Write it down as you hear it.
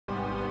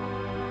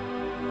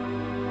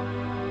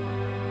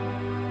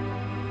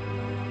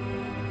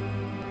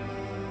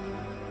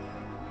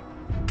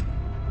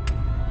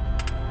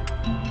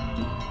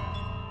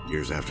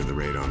years after the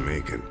raid on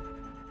Makin.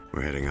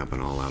 We're heading up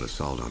an all-out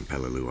assault on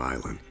Peleliu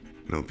Island.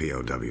 No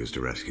POWs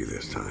to rescue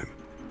this time.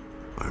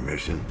 Our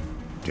mission?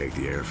 Take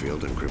the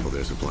airfield and cripple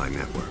their supply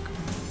network.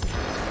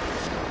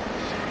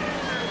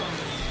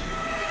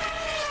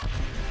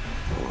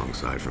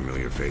 Alongside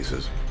familiar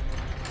faces,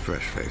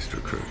 fresh-faced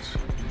recruits.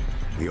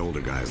 The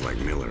older guys like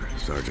Miller,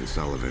 Sergeant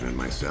Sullivan, and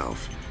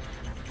myself.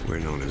 We're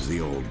known as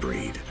the old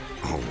breed.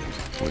 Old.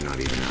 We're not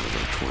even out of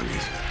our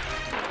 20s.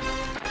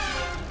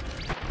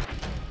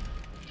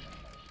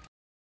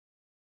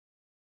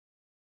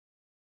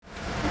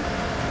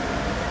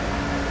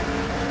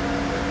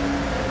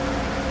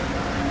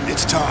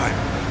 It's time.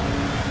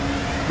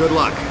 Good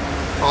luck,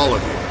 all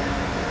of you.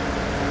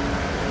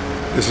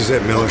 This is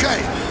it, Miller. Okay,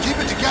 keep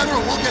it together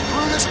and we'll get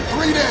through this in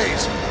 3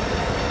 days.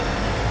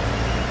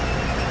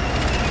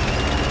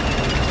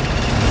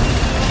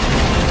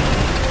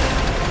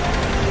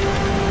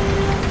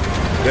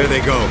 There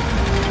they go.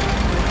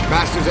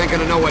 Bastards ain't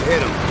gonna know what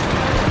hit them.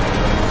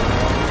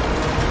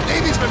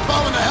 Navy's been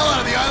bombing the hell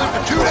out of the island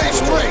for 2 days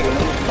straight.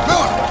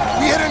 Miller,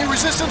 we hit any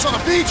resistance on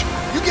the beach,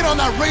 you get on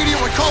that radio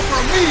and call for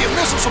immediate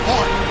missile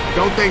support.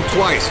 Don't think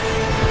twice.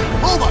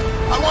 Roebuck,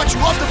 I want you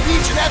off the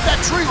beach and at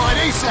that tree line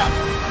ASAP.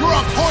 You're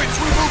on point as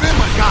we move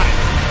inland. Got it.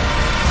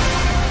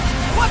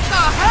 What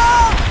the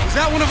hell? Is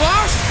that one of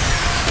ours?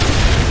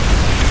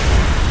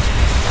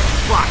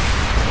 Fuck.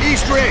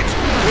 East Ridge.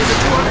 There's a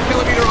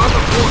 200-kilometer on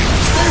the point.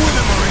 Stay with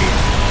it, Marine.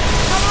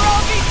 Cover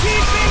all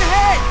VT's been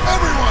hit!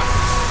 Everyone,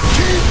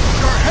 keep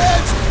your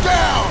heads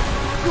down.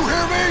 You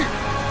hear me?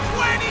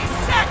 20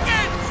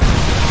 seconds!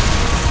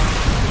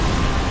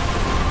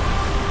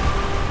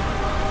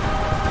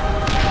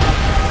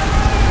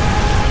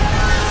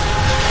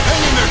 Hang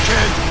in there,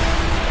 Ken.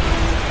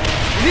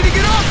 We need to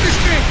get off this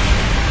thing!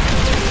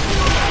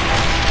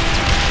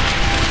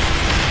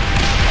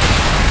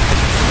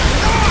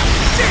 Ah,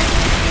 shit!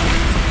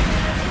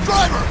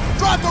 Driver,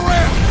 drop the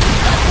ramp!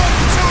 That one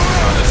can zero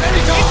in on us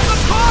anytime! It's the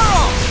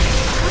Coral!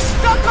 We're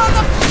stuck on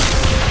the...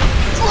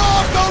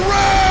 Drop the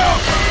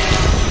ramp!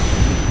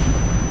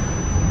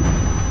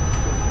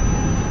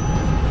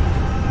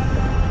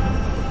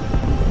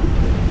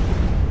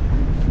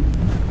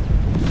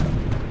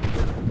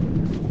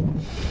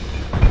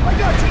 I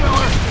got you,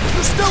 Miller!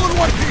 You're still in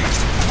one piece!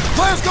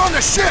 Plan's gone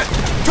to shit!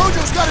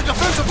 Tojo's got a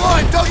defensive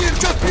line dug in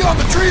just beyond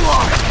the tree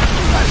line!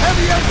 That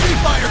heavy MG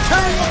fire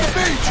tearing up the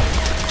beach!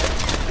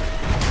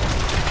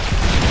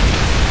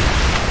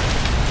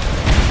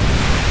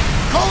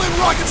 Call in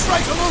rocket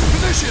strikes on those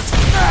positions,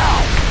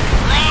 now!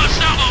 Raw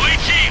Salvo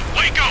 18,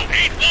 Waco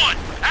 8-1,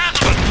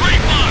 Azimuth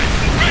 3-5,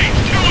 range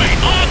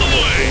 2-8 on the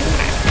way!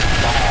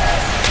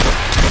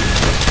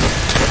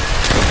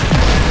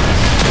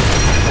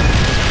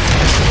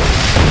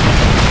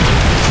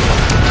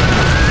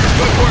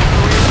 Good work,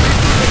 Marine.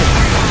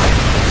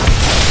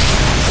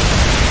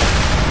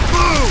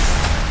 Move!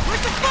 Where's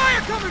the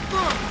fire coming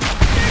from?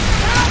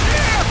 Out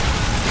here!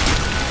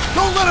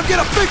 Don't let him get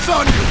a fix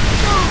on you!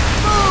 Move!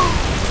 Move!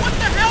 What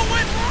the hell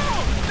went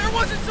wrong? There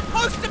wasn't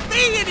supposed to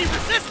be any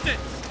resistance!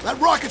 That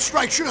rocket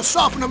strike should have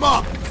softened him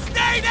up!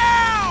 Stay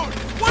down!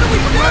 What do we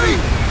do? Ready?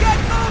 Get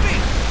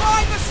moving!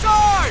 Find the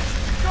Sarge!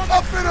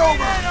 Up and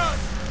over!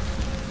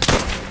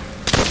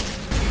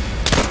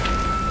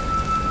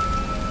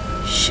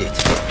 Shit.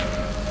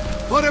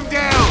 Put him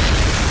down!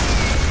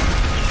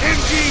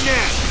 MG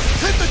net!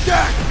 Hit the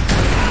deck!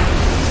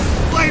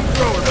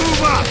 Flamethrower,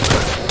 move up!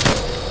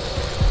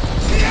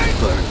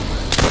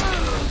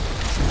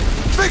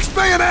 Fix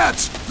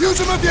bayonets! Use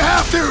them if you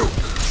have to!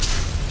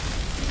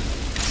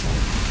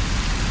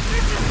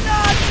 This is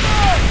not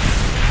good!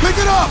 Pick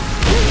it up!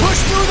 Push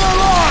through their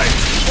lines!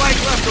 Flank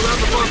left around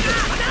the bunker.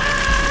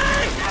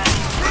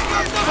 Pick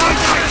up the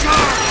Contact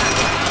charge!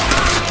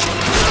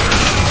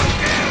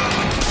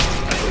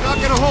 We're not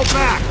gonna hold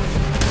back.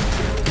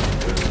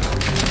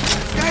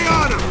 Stay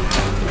on him!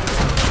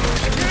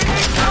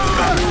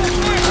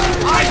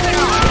 Eyes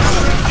down!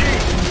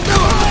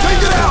 Miller,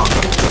 take it out!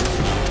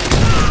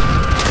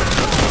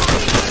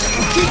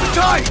 Keep it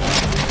tight!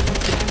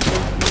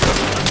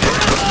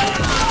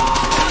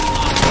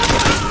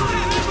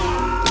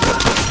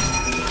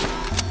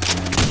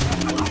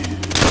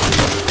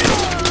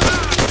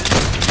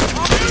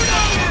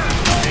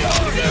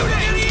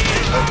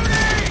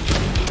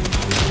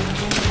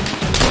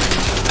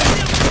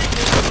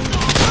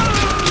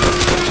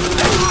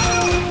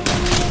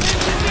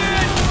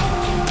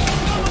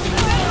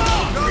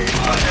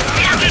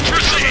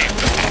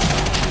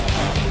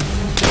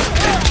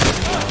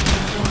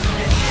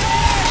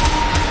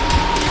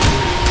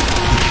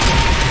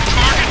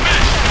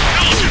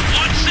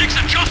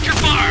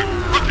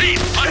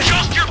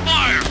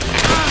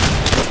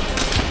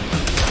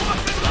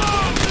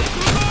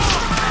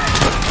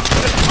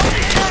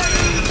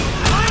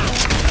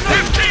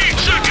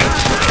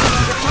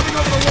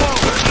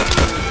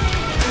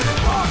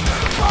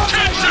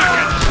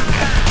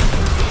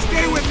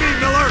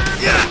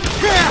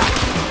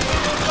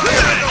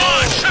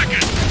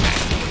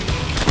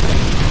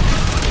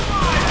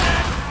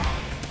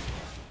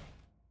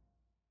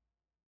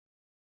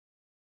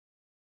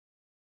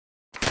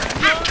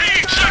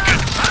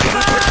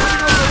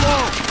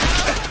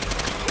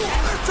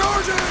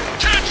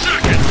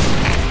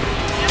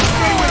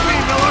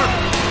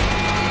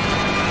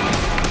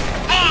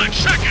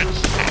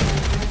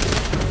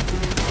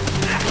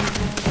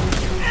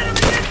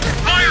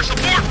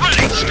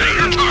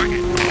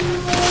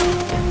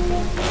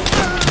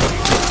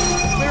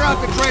 out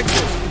the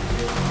trenches!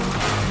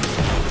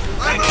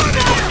 I'm on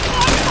it!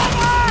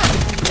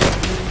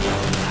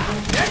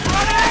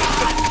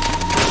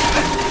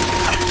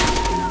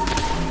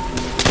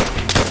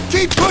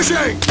 Keep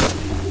pushing!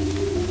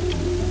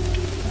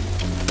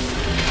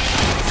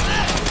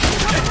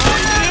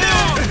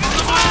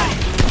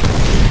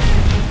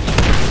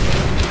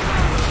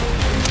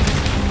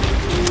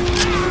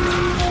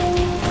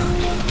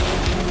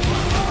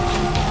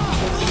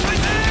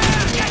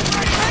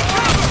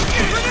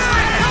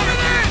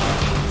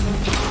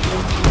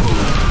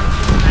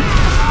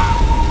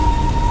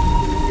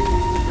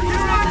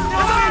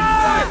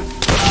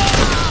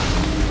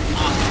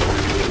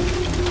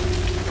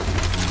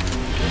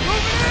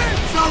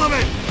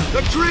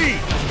 The tree!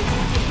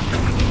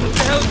 What the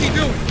hell is he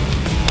doing?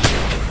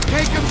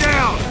 Take him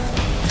down!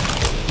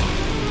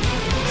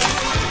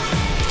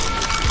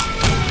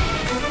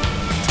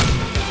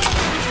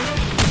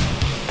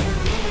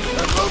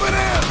 They're moving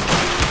in!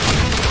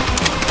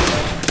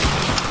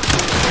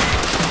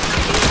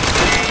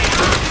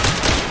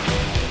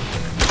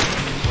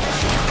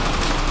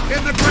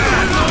 In the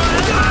grass!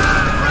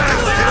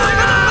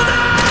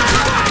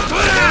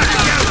 Put it out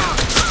together!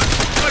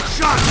 Good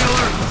shot,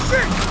 Miller!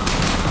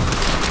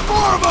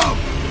 More of them!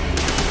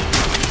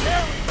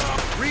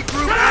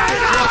 Regroup at the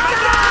truck!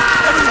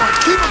 Everyone,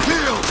 keep them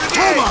peeled!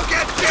 Roebuck!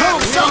 Go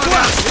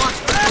southwest! Watch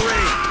the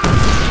terrain!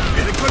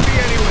 It could be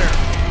anywhere.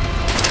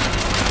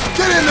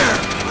 Get in there!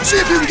 See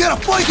if you can get a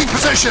flanking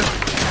position!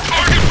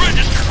 Target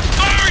registered!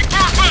 Firing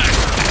perfect!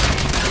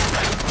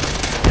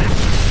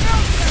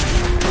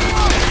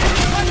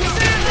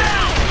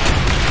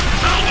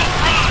 Alpha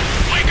Prime!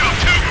 Waco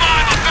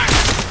 2-5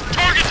 effective!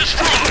 Target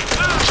destroyed!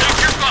 Check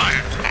your fire!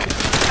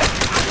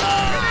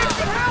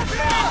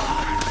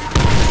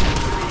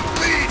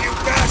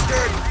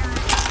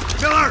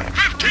 Miller!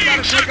 15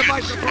 gotta take him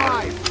by seconds!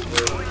 surprise!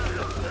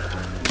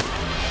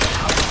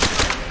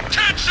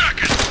 10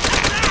 seconds!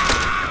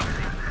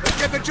 Let's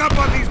get the jump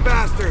on these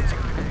bastards!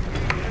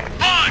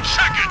 5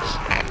 seconds!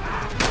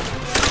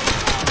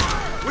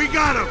 We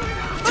got him!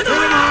 Hit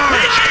him hard!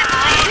 Reaching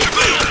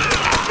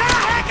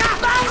barrage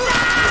ability!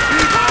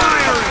 Keep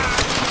firing!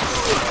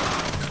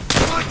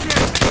 Watch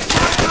it!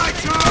 Front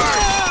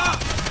charge!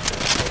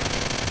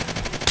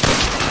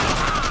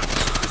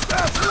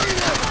 Staff's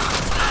leading!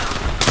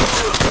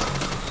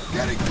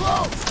 Getting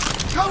close!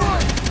 Come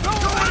on! Go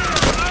in!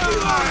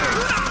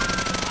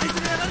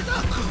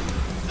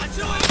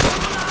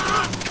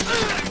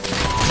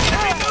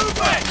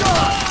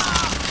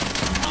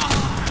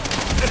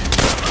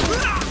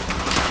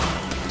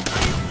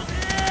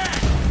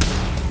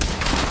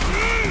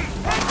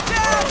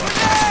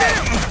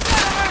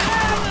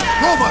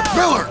 Roebuck,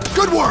 Miller,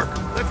 good work!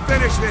 Let's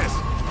finish this!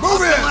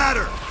 Move in!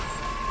 Ladder!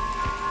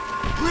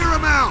 Clear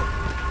him out!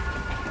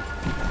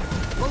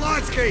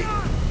 Polonsky!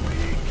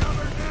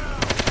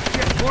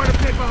 Get mortar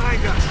pit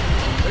behind us!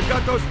 They've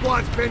got those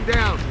squads pinned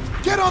down!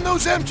 Get on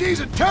those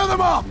MGs and tear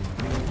them up!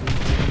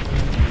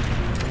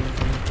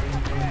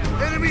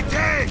 Enemy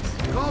tanks!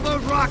 Call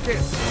those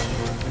rockets!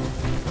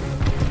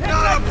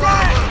 Not a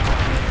problem!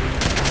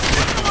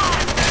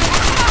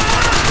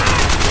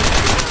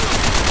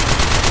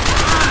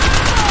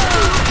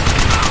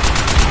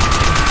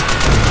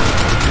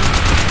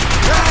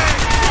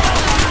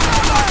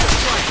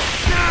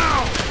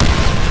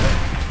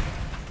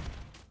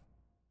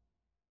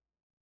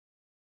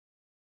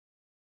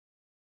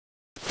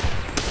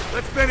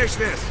 Let's finish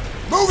this!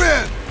 Move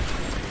in!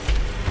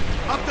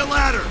 Up the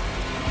ladder!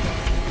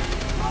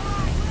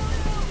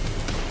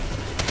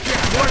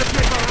 Yeah, mortar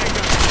pit behind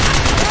us!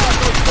 Let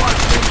those squads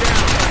pinned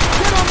down!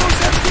 Get on those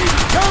MGs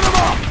and tear them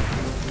up!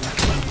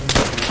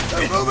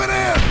 They're moving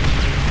in!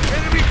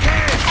 Enemy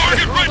tanks!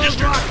 Target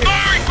registered!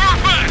 Firing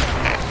perfect!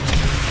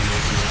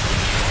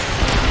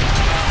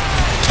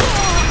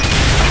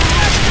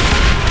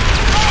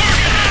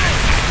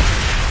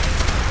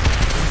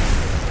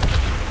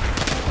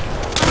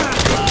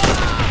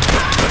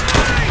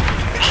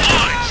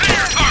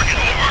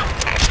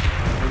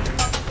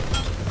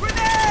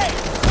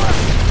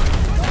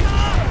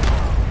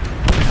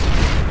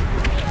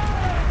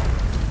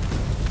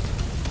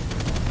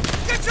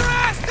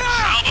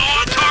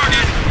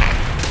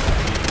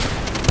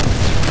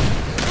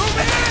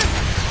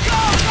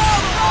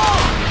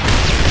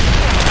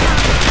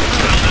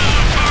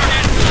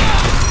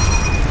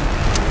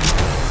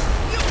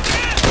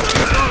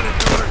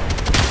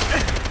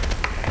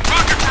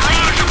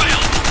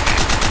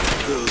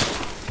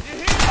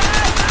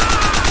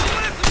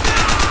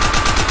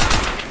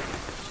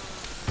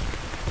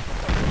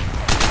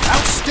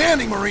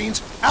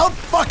 Marines,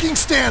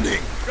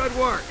 out-fucking-standing! Good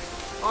work,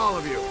 all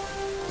of you.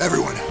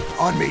 Everyone,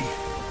 on me.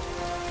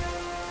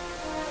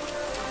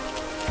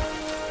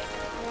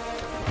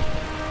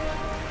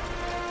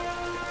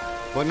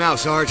 What now,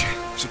 Sarge?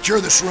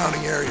 Secure the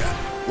surrounding area.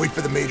 Wait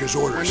for the Major's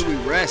orders. When do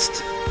we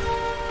rest?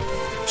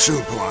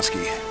 Soon,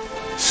 Polonsky.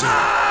 Soon.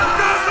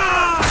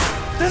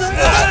 No!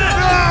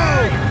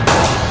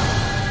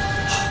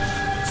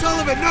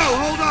 Sullivan, no!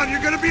 Hold on,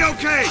 you're gonna be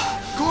okay!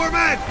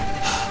 Corpsman!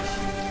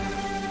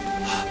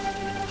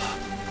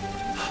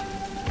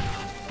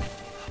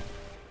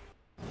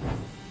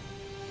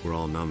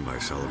 numb by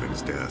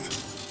Sullivan's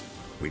death.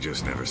 We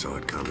just never saw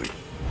it coming.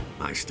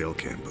 I still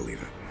can't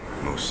believe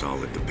it. Most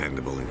solid,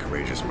 dependable, and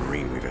courageous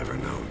Marine we've ever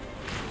known.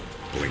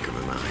 Blink of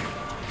an eye.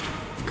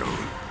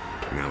 Gone.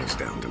 Now it's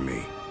down to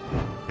me.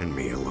 And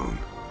me alone.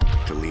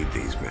 To lead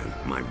these men,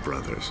 my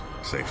brothers,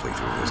 safely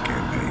through this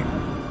campaign.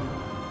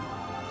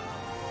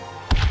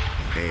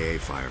 AA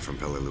fire from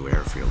Peleliu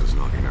airfield is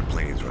knocking our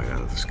planes right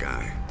out of the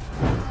sky.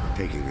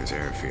 Taking this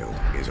airfield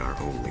is our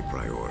only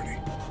priority.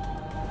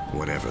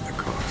 Whatever the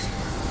cost.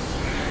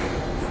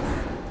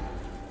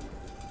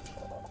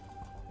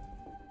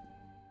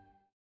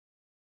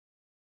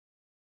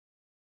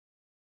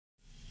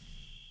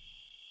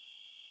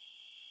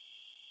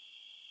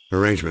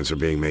 Arrangements are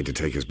being made to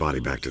take his body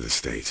back to the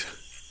States.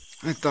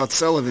 I thought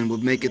Sullivan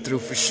would make it through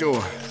for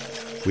sure.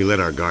 We let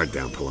our guard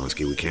down,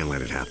 Polonsky. We can't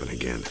let it happen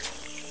again.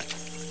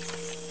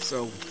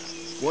 So,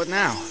 what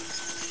now?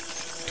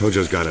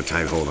 Tojo's got a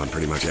tight hold on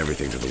pretty much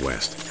everything to the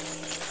west.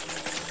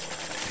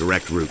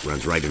 Direct route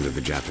runs right into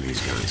the Japanese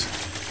guns.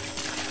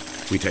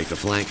 We take the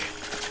flank.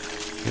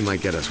 It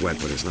might get us wet,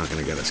 but it's not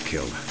going to get us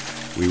killed.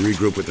 We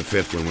regroup with the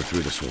 5th when we're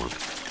through the swamp.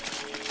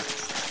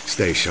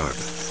 Stay sharp.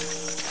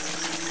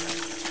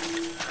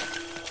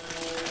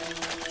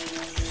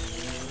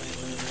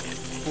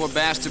 Poor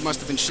bastard must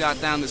have been shot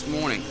down this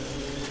morning.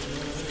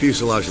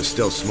 Fuselage is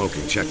still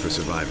smoking. Check for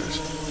survivors.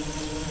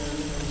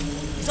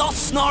 He's all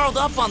snarled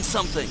up on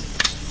something.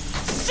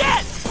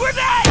 Shit!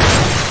 Grenade!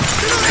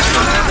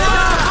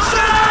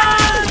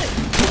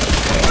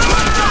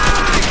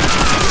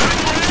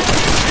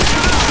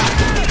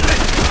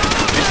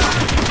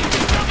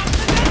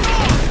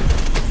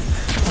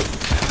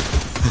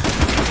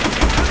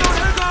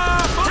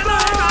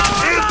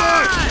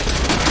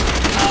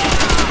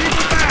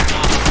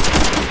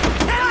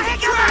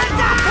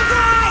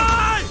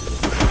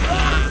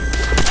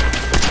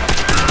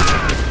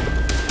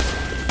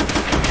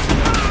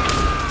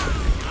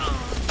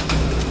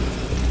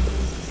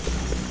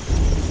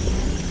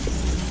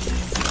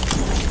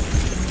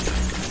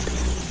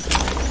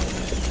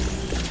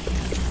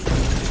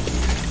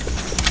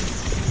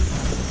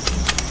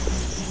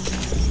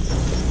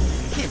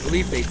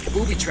 They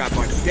booby trap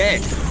our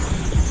dead.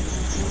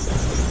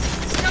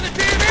 Got a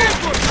damn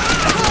ambush!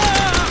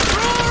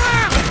 Roll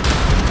around!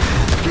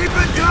 Keep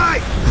it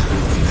tight!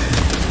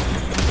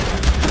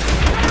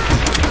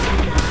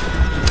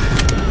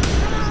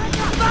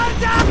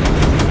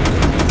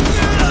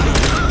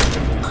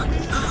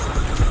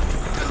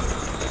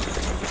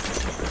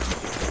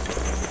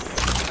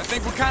 I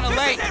think we're kind of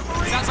late.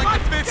 Sounds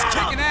like the bit's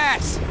kicking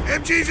ass.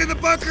 MG's in the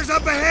bunkers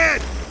up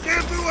ahead!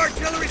 Bamboo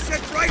artillery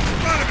sits right in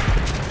front of it!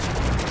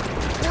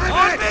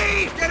 On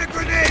me! Get a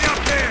grenade up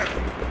there!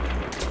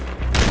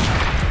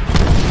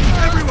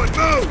 Everyone,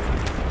 move!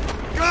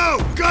 Go!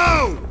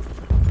 Go!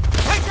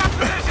 Take up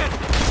position!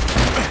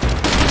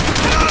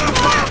 Not a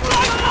problem!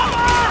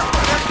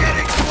 They're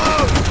getting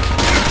close!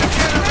 Use the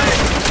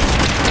generator!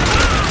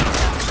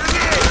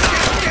 Grenade,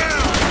 get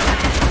down!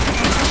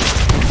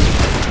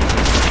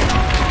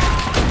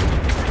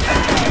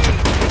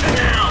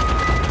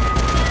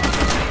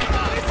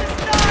 This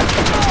is not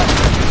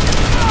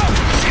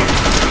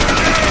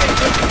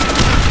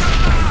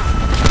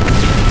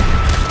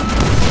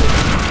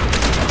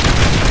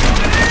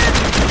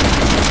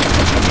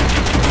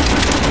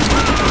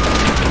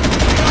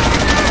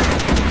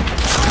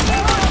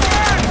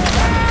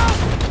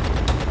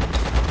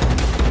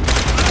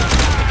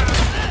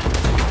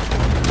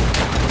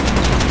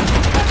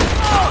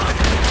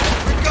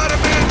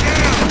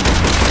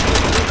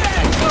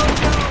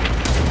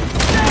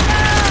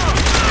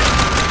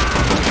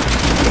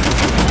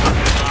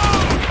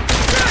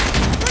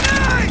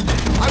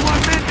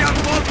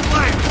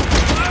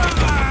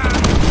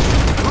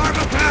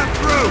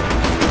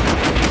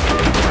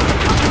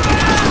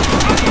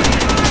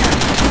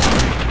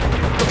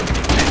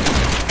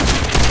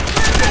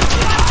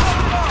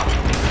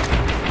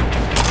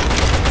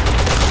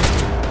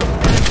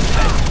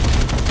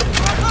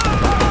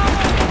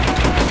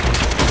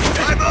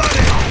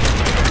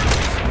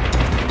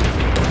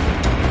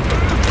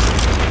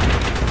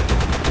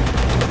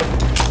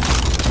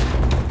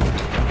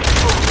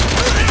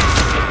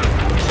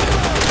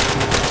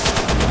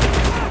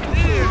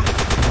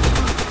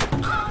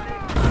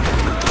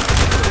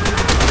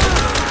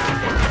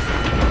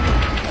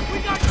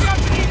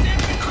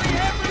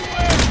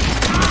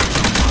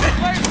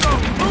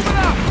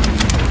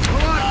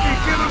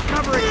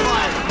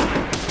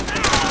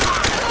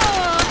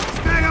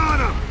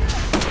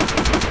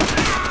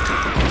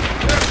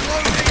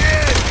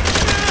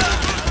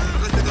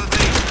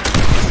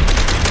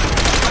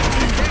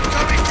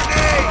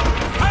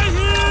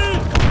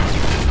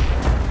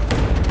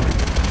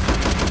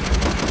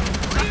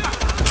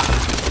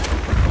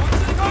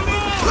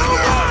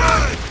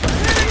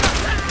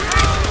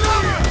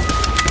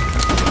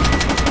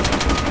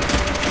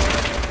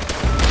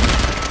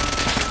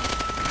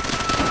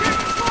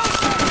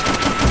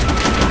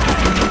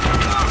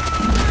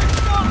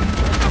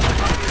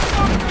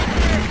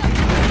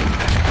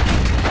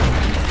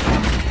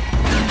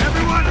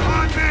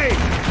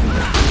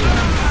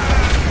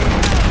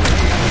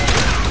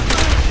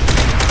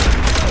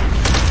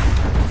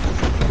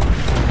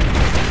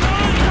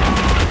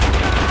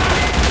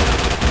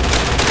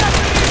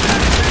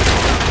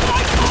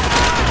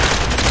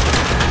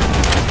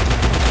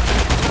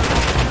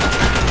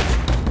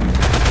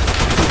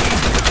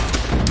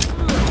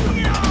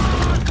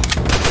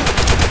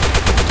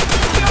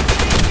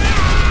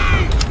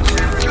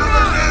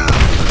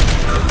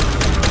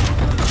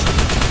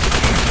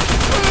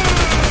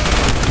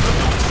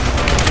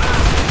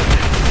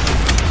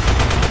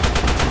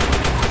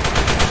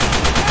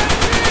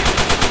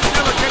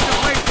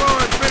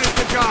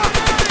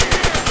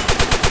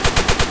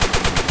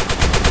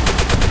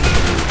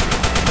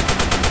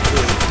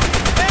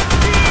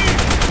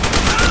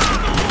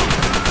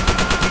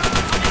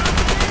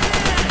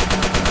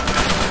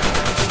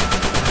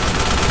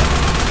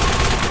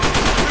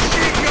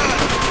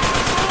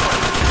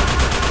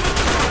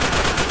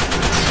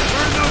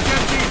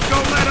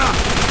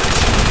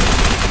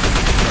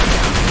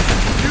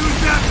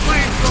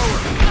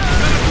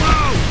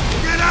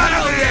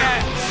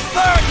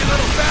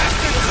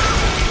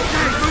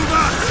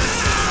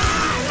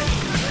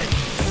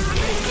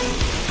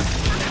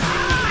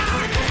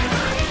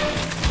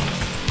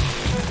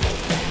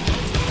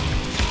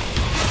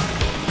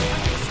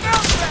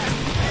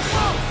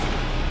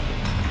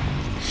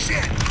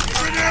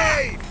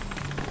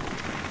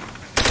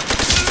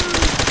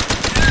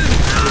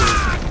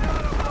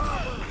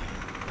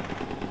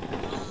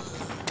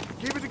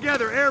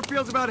together.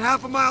 Airfield's about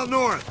half a mile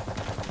north.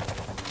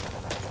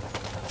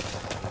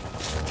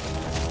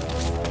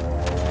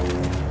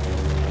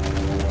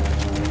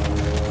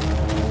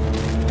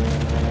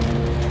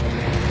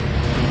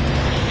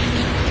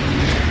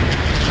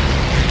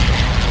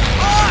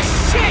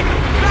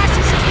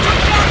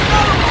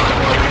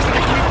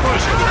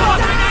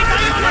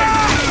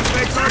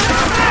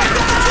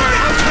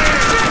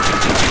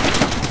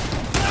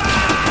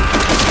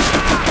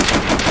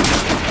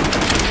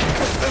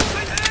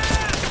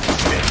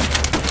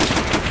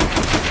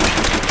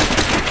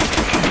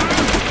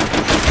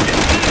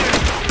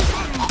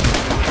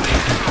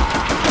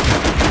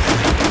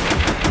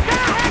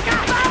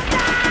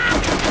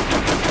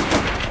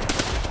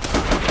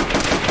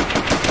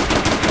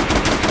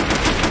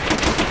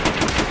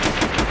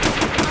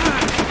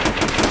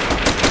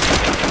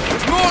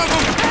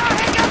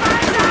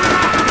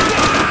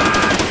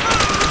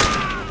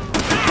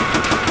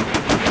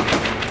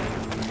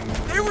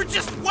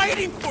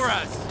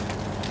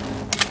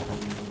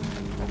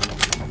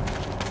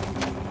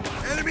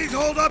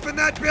 Hold up in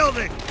that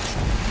building!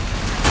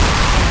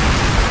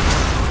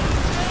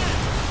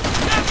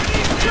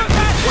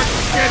 What's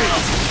the getting?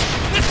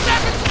 The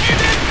 7th came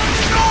in from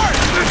the north!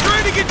 They're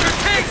trying to get their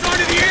tanks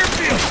onto the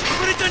airfield,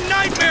 but it's a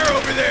nightmare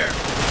over there!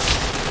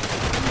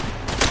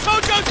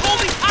 Tojo's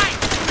holding tight!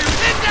 We're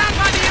pinned down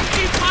by the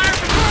MG fire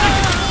from the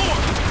 2nd floor!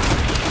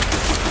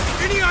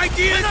 Any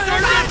ideas,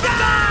 Sergeant?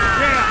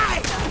 Yeah!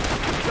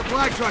 It's a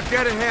black truck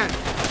dead ahead.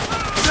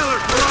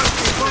 Miller,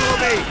 Polonsky, follow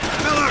me!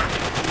 Miller!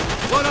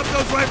 Load up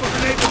those rifle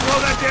grenades and blow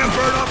that damn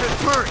bird off his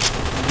perch!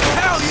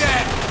 Hell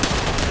yeah!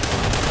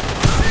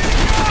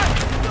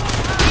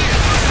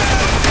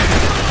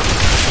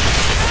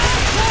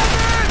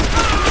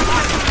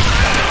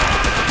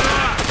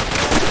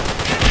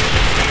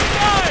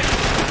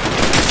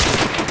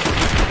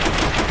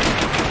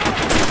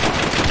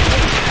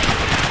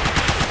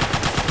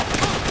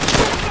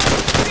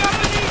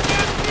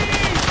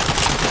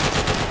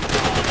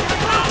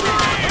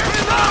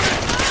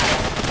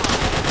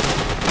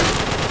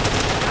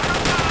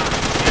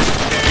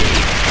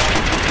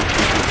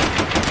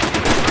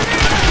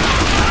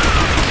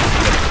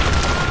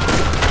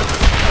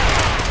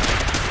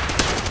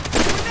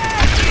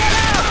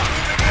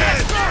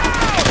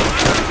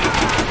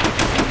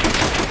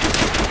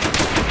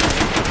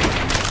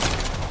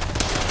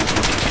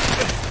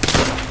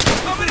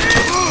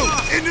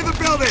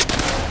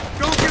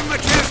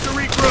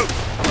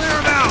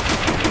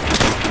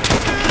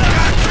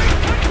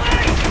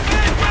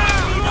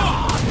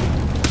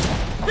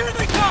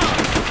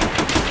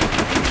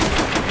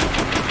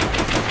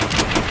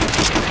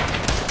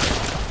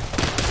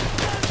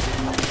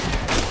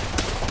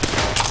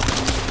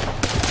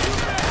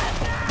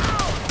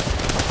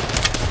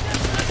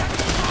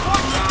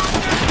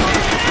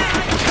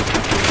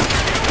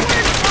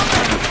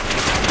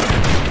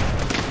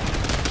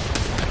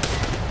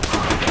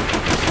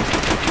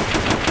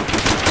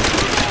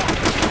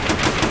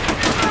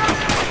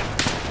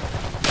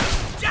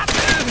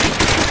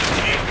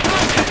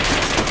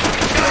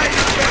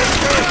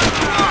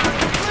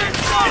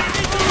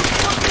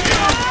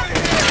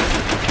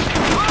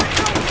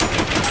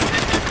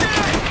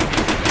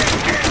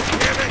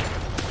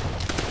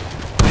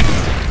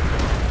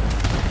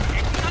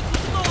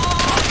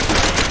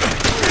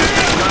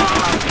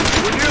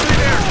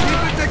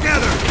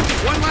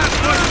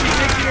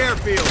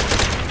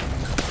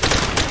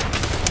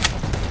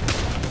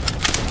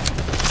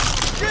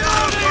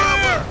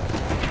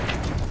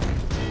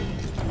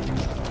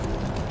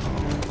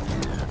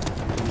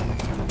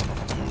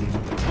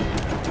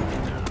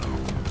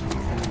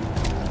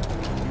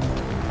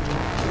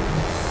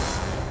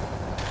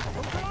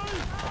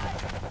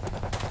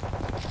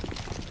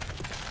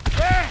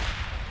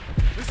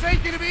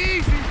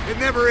 It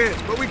never is,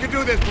 but we can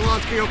do this,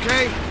 Polonsky,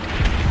 okay?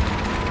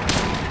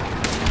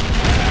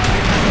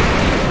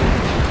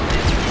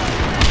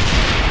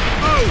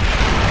 Move!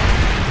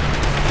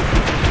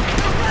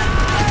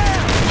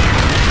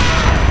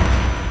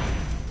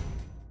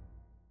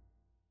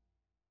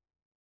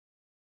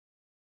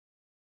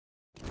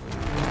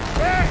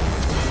 Hey!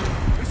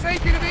 This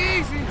ain't gonna be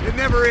easy! It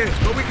never is,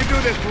 but we can do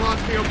this,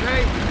 Polonsky,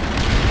 okay?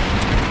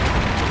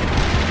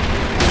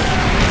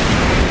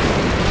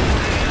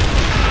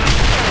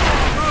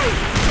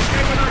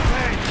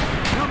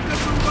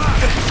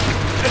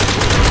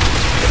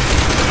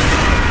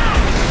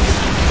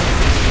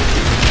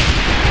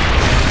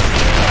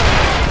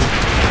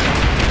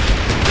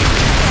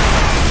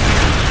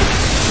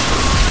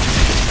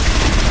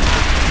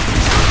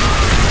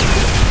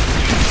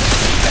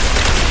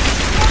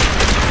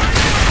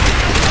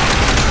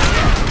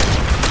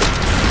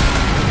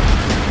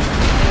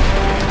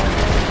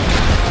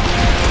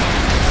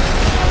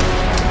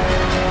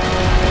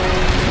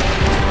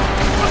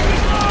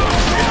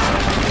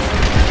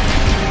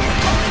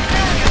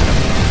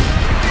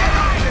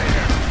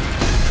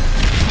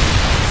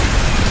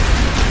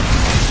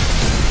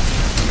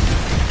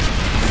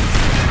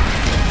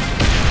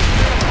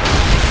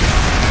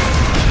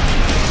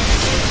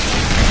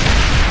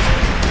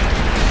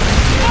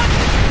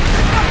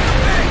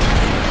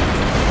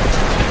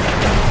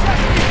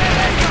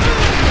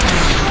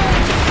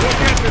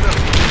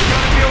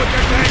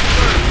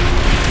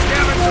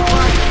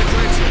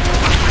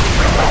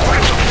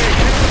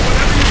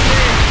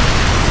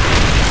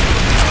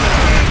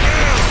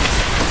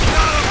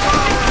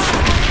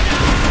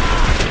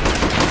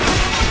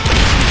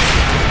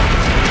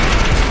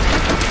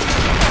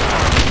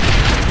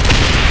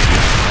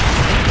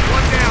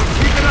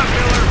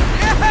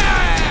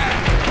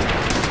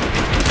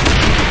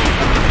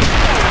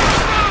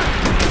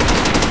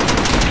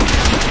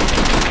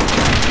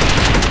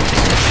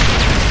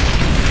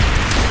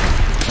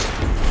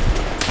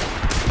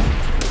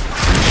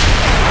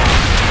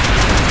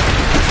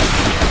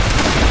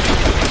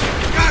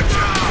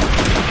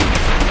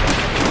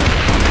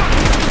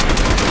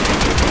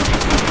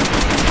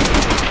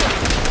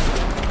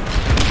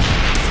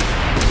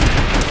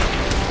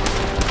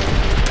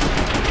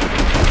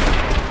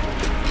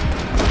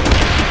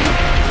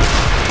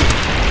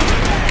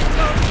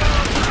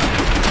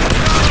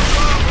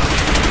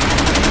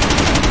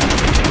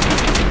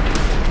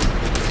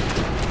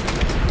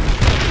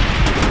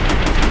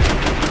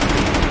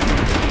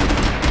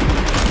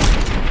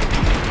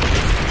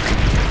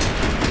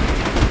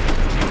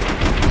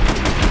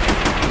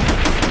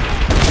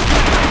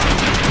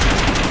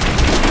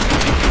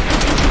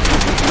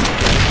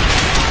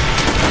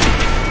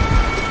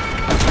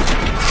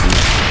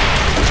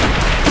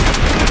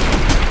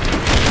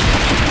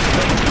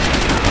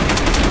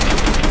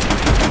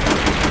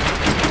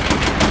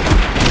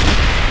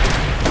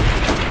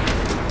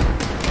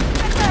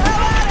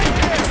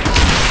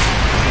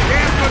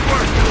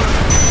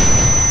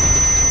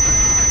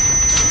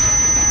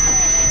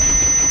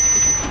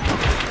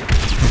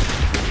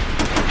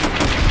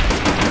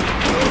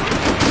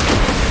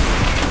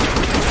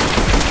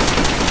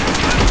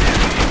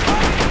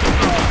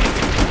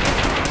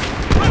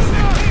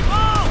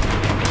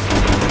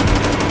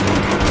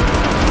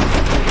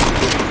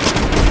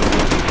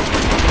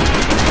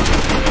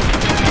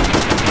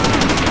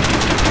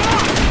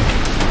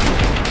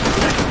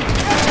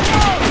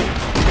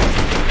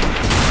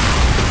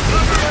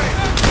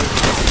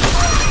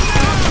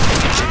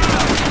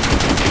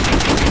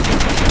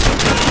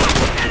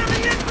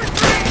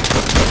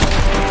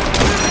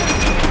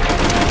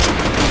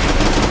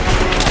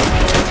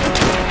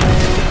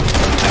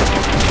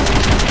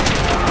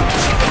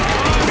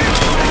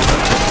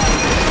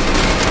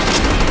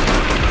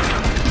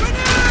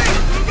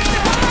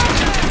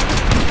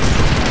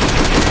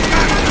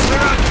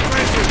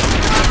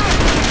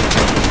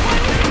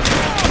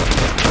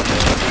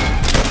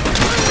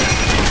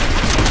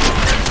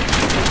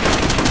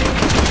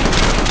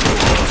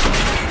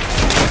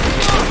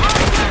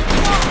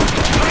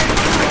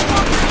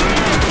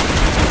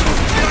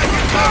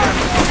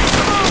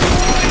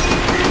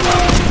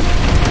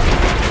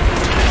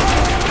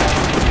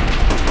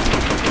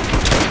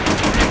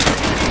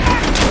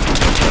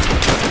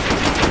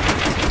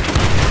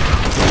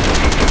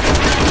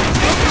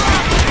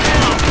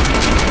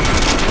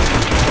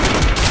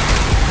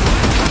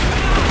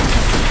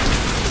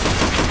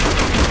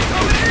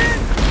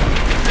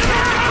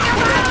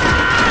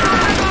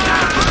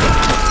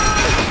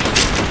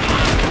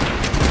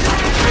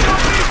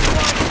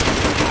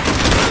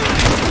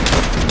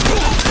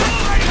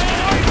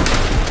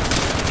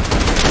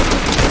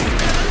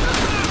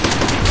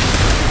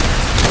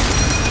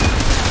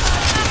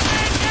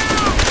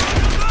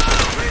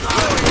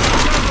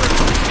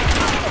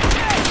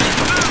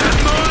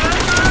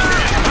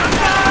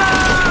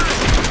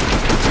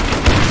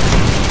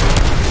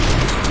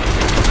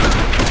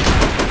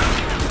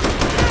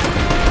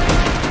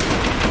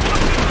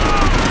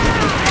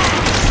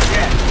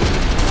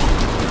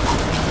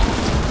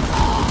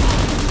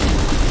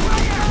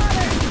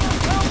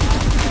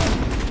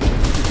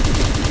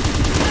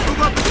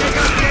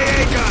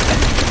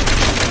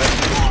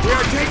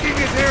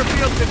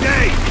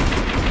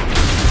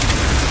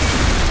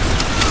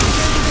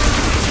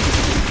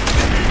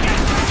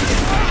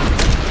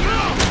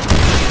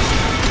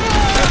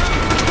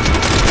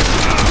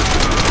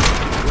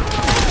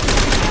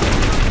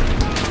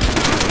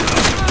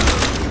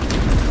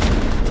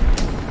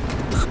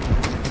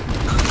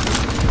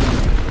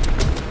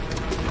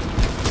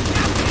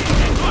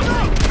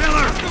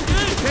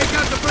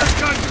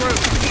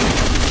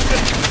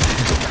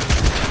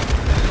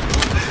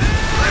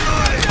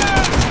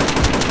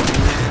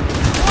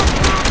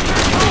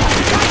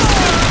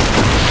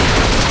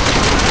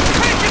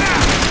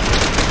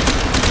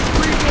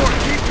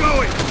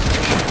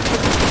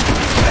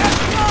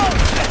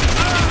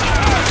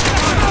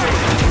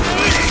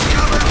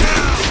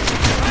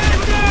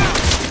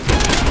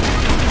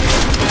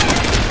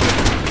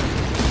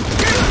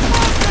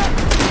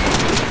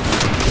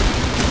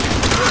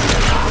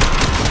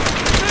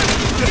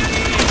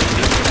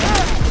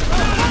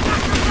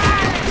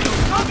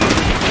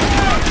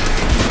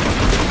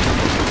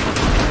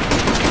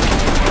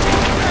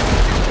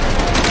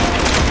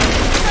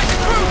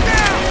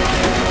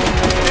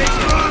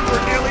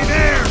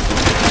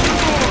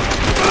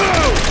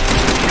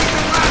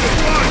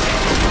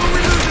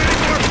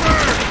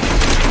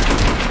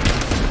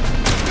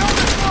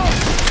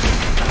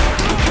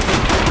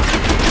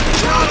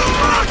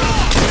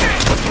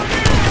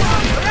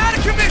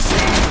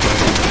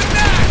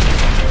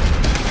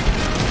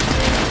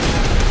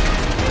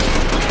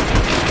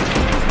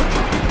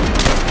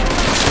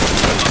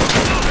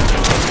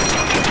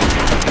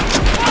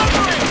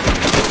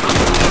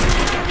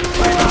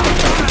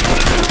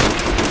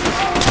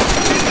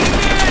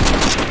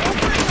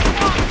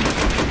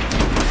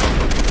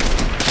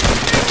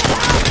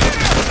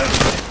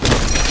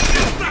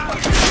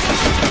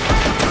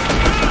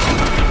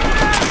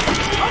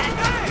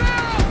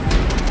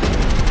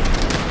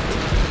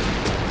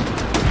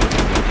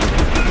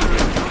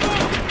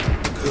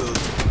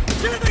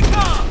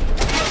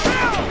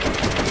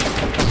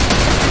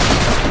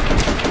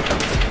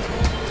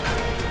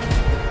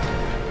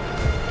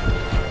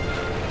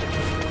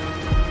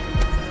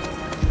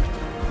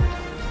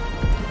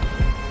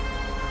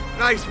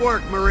 Nice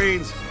work,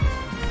 Marines.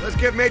 Let's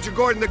give Major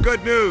Gordon the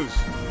good news.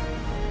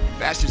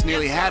 Bastards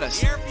nearly had us.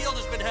 The airfield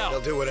has been held.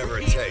 They'll do whatever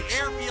it Repeat, takes.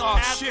 The airfield Oh,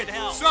 has shit. been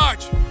held.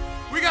 Sarge,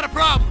 we got a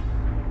problem.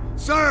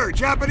 Sir,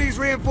 Japanese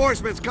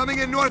reinforcements coming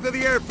in north of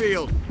the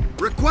airfield.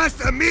 Request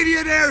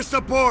immediate air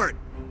support.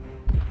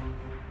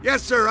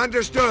 Yes, sir,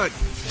 understood.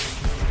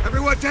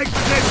 Everyone take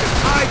position.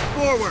 Eyes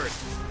forward.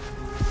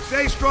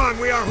 Stay strong.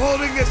 We are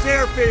holding this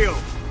airfield.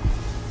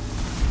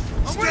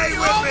 Stay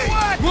with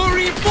me. More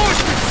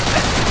reinforcements.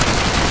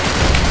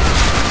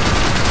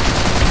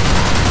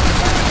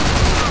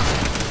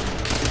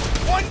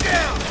 One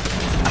down.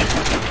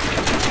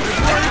 There's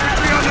more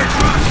infantry on their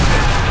trucks.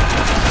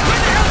 Where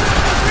the hell are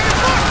those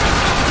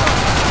reinforcements?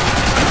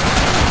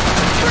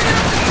 Bring it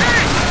up the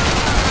tank.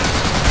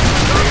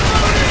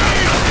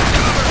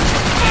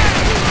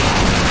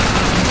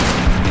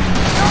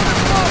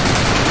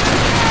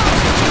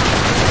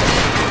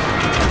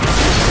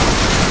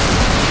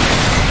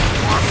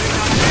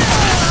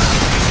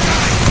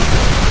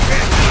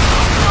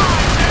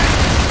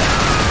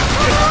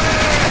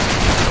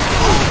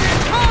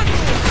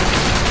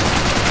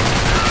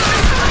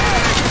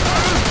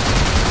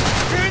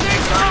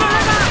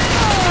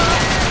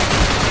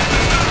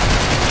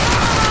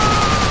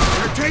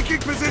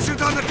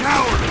 Positions on the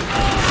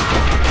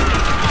tower!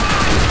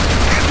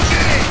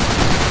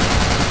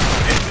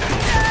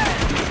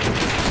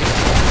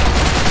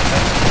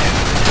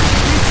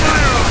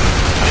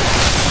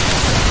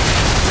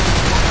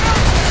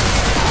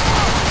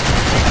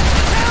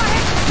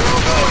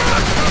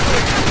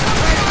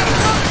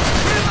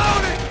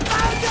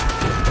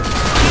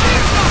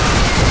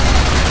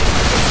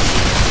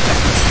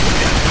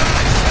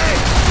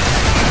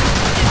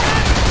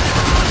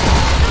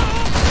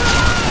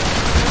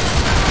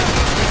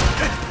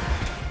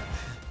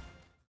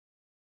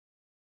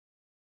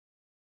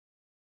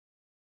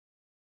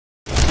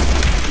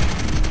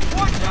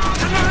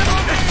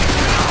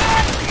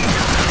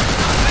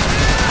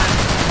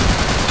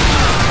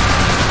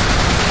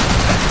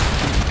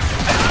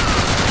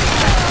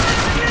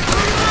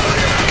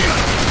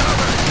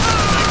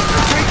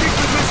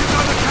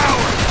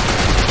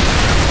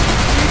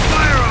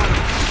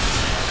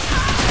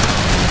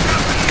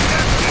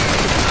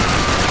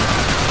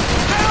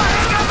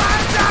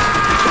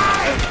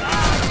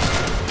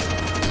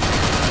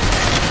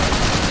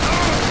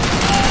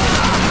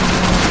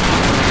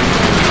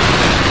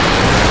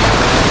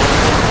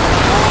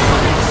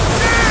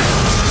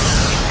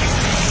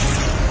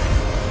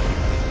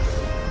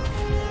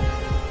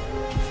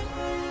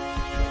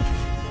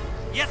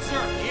 Yes,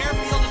 sir. The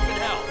airfield has been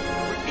held.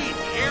 Repeat,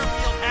 the airfield